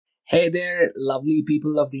Hey there, lovely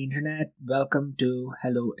people of the internet. Welcome to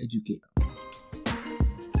Hello Educator.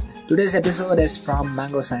 Today's episode is from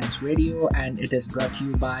Mango Science Radio and it is brought to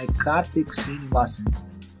you by Karthik Srinivasan.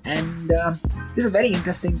 And it's a very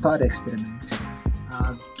interesting thought experiment.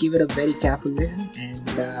 Give it a very careful listen and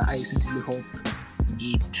I sincerely hope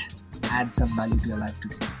it adds some value to your life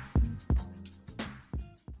today.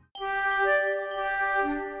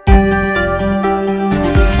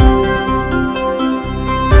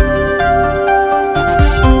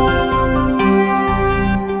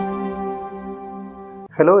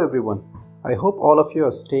 Hello everyone. I hope all of you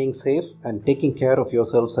are staying safe and taking care of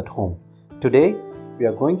yourselves at home. Today, we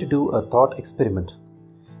are going to do a thought experiment.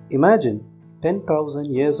 Imagine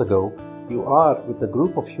 10,000 years ago, you are with a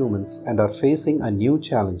group of humans and are facing a new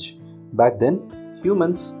challenge. Back then,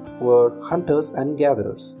 humans were hunters and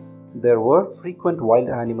gatherers. There were frequent wild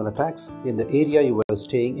animal attacks in the area you were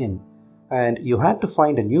staying in, and you had to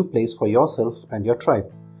find a new place for yourself and your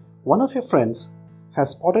tribe. One of your friends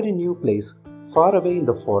has spotted a new place far away in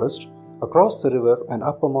the forest, across the river and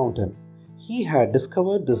up a mountain. He had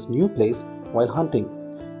discovered this new place while hunting.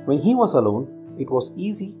 When he was alone, it was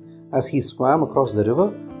easy as he swam across the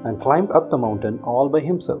river and climbed up the mountain all by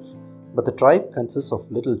himself. But the tribe consists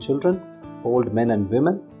of little children, old men and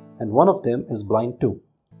women, and one of them is blind too.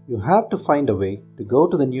 You have to find a way to go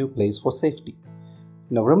to the new place for safety.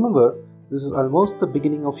 Now remember, this is almost the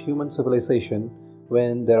beginning of human civilization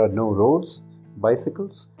when there are no roads,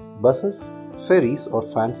 bicycles, buses, ferries or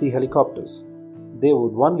fancy helicopters. They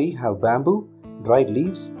would only have bamboo, dried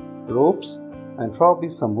leaves, ropes and probably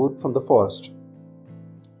some wood from the forest.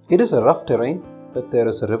 It is a rough terrain, but there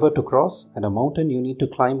is a river to cross and a mountain you need to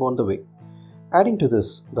climb on the way. Adding to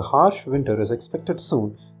this, the harsh winter is expected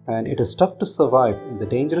soon and it is tough to survive in the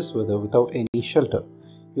dangerous weather without any shelter.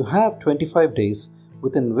 You have 25 days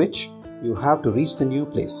within which you have to reach the new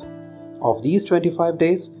place. Of these 25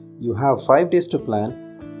 days, you have 5 days to plan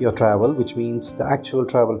your travel, which means the actual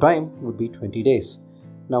travel time would be 20 days.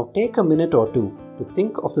 Now take a minute or two to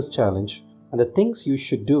think of this challenge and the things you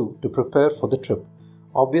should do to prepare for the trip.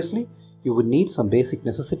 Obviously, you would need some basic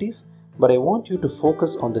necessities, but I want you to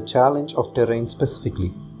focus on the challenge of terrain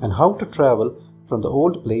specifically and how to travel from the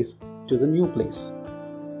old place to the new place.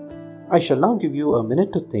 I shall now give you a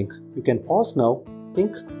minute to think. You can pause now,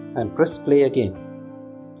 think and press play again.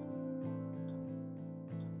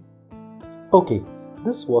 Okay.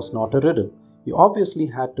 This was not a riddle. You obviously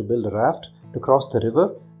had to build a raft to cross the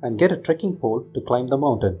river and get a trekking pole to climb the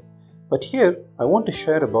mountain. But here, I want to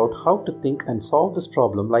share about how to think and solve this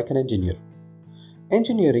problem like an engineer.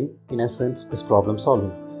 Engineering, in essence, is problem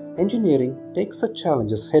solving. Engineering takes such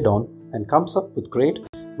challenges head on and comes up with great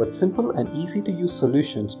but simple and easy to use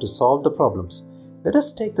solutions to solve the problems. Let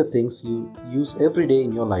us take the things you use every day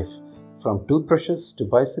in your life, from toothbrushes to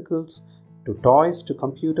bicycles, to toys to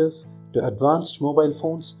computers, to advanced mobile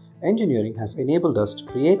phones. Engineering has enabled us to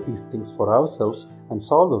create these things for ourselves and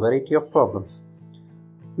solve a variety of problems.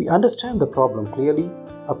 We understand the problem clearly,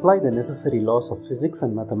 apply the necessary laws of physics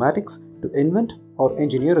and mathematics to invent or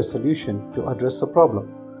engineer a solution to address a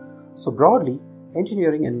problem. So broadly,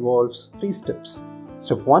 engineering involves 3 steps.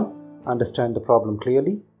 Step 1. Understand the problem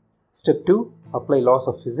clearly. Step 2. Apply laws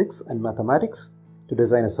of physics and mathematics to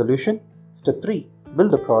design a solution. Step 3.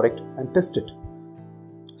 Build the product and test it.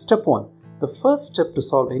 Step 1. The first step to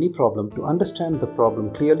solve any problem to understand the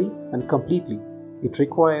problem clearly and completely. It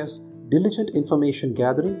requires diligent information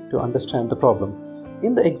gathering to understand the problem.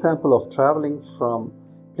 In the example of traveling from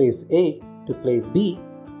place A to place B,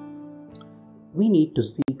 we need to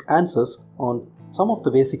seek answers on some of the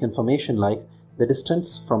basic information like the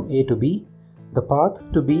distance from A to B, the path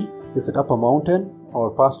to B, is it up a mountain or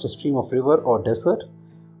past a stream of river or desert,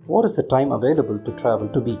 what is the time available to travel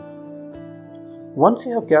to B. Once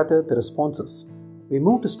you have gathered the responses, we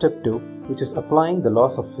move to step 2, which is applying the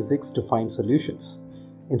laws of physics to find solutions.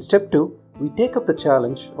 In step 2, we take up the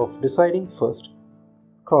challenge of deciding first,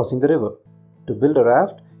 crossing the river. To build a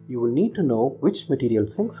raft, you will need to know which material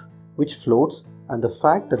sinks, which floats, and the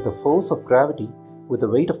fact that the force of gravity with the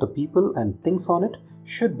weight of the people and things on it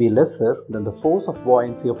should be lesser than the force of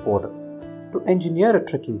buoyancy of water. To engineer a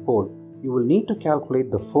trekking pole, you will need to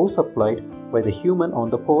calculate the force applied by the human on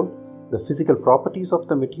the pole, the physical properties of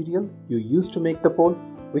the material you use to make the pole,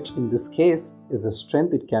 which in this case is the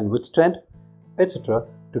strength it can withstand, etc.,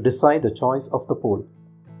 to decide the choice of the pole.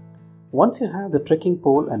 Once you have the trekking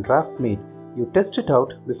pole and raft made, you test it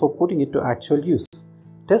out before putting it to actual use.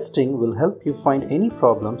 Testing will help you find any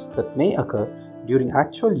problems that may occur during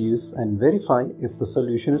actual use and verify if the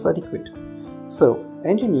solution is adequate. So,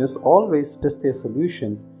 engineers always test their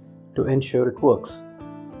solution to ensure it works.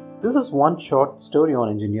 This is one short story on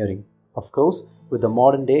engineering. Of course, with the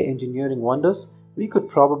modern day engineering wonders, we could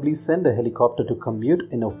probably send a helicopter to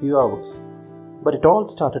commute in a few hours. But it all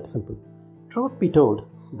started simple. Truth be told,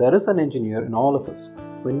 there is an engineer in all of us.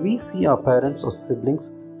 When we see our parents or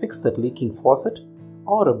siblings fix that leaking faucet,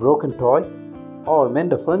 or a broken toy, or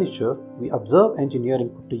mend a furniture, we observe engineering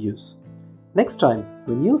put to use. Next time,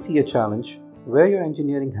 when you see a challenge, wear your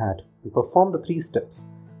engineering hat and perform the 3 steps.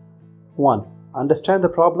 1. Understand the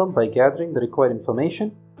problem by gathering the required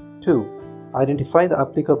information. 2. Identify the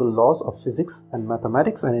applicable laws of physics and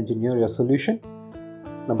mathematics and engineer your solution.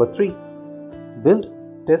 Number 3. Build,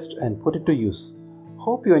 test and put it to use.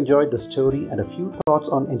 Hope you enjoyed the story and a few thoughts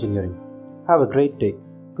on engineering. Have a great day.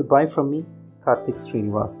 Goodbye from me, Karthik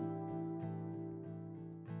Srinivasan.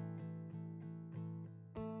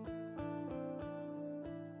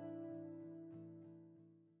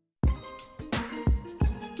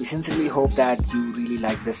 We sincerely hope that you really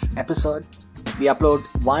like this episode. We upload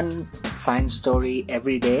one science story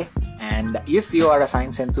every day, and if you are a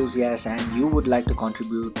science enthusiast and you would like to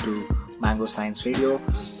contribute to Mango Science Radio,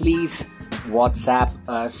 please WhatsApp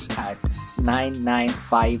us at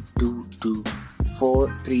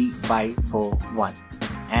 99522435541.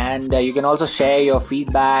 And you can also share your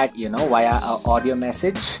feedback, via an audio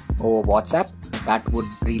message or WhatsApp. That would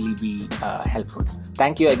really be helpful.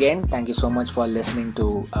 Thank you again. Thank you so much for listening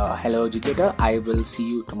to Hello Educator. I will see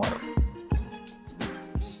you tomorrow.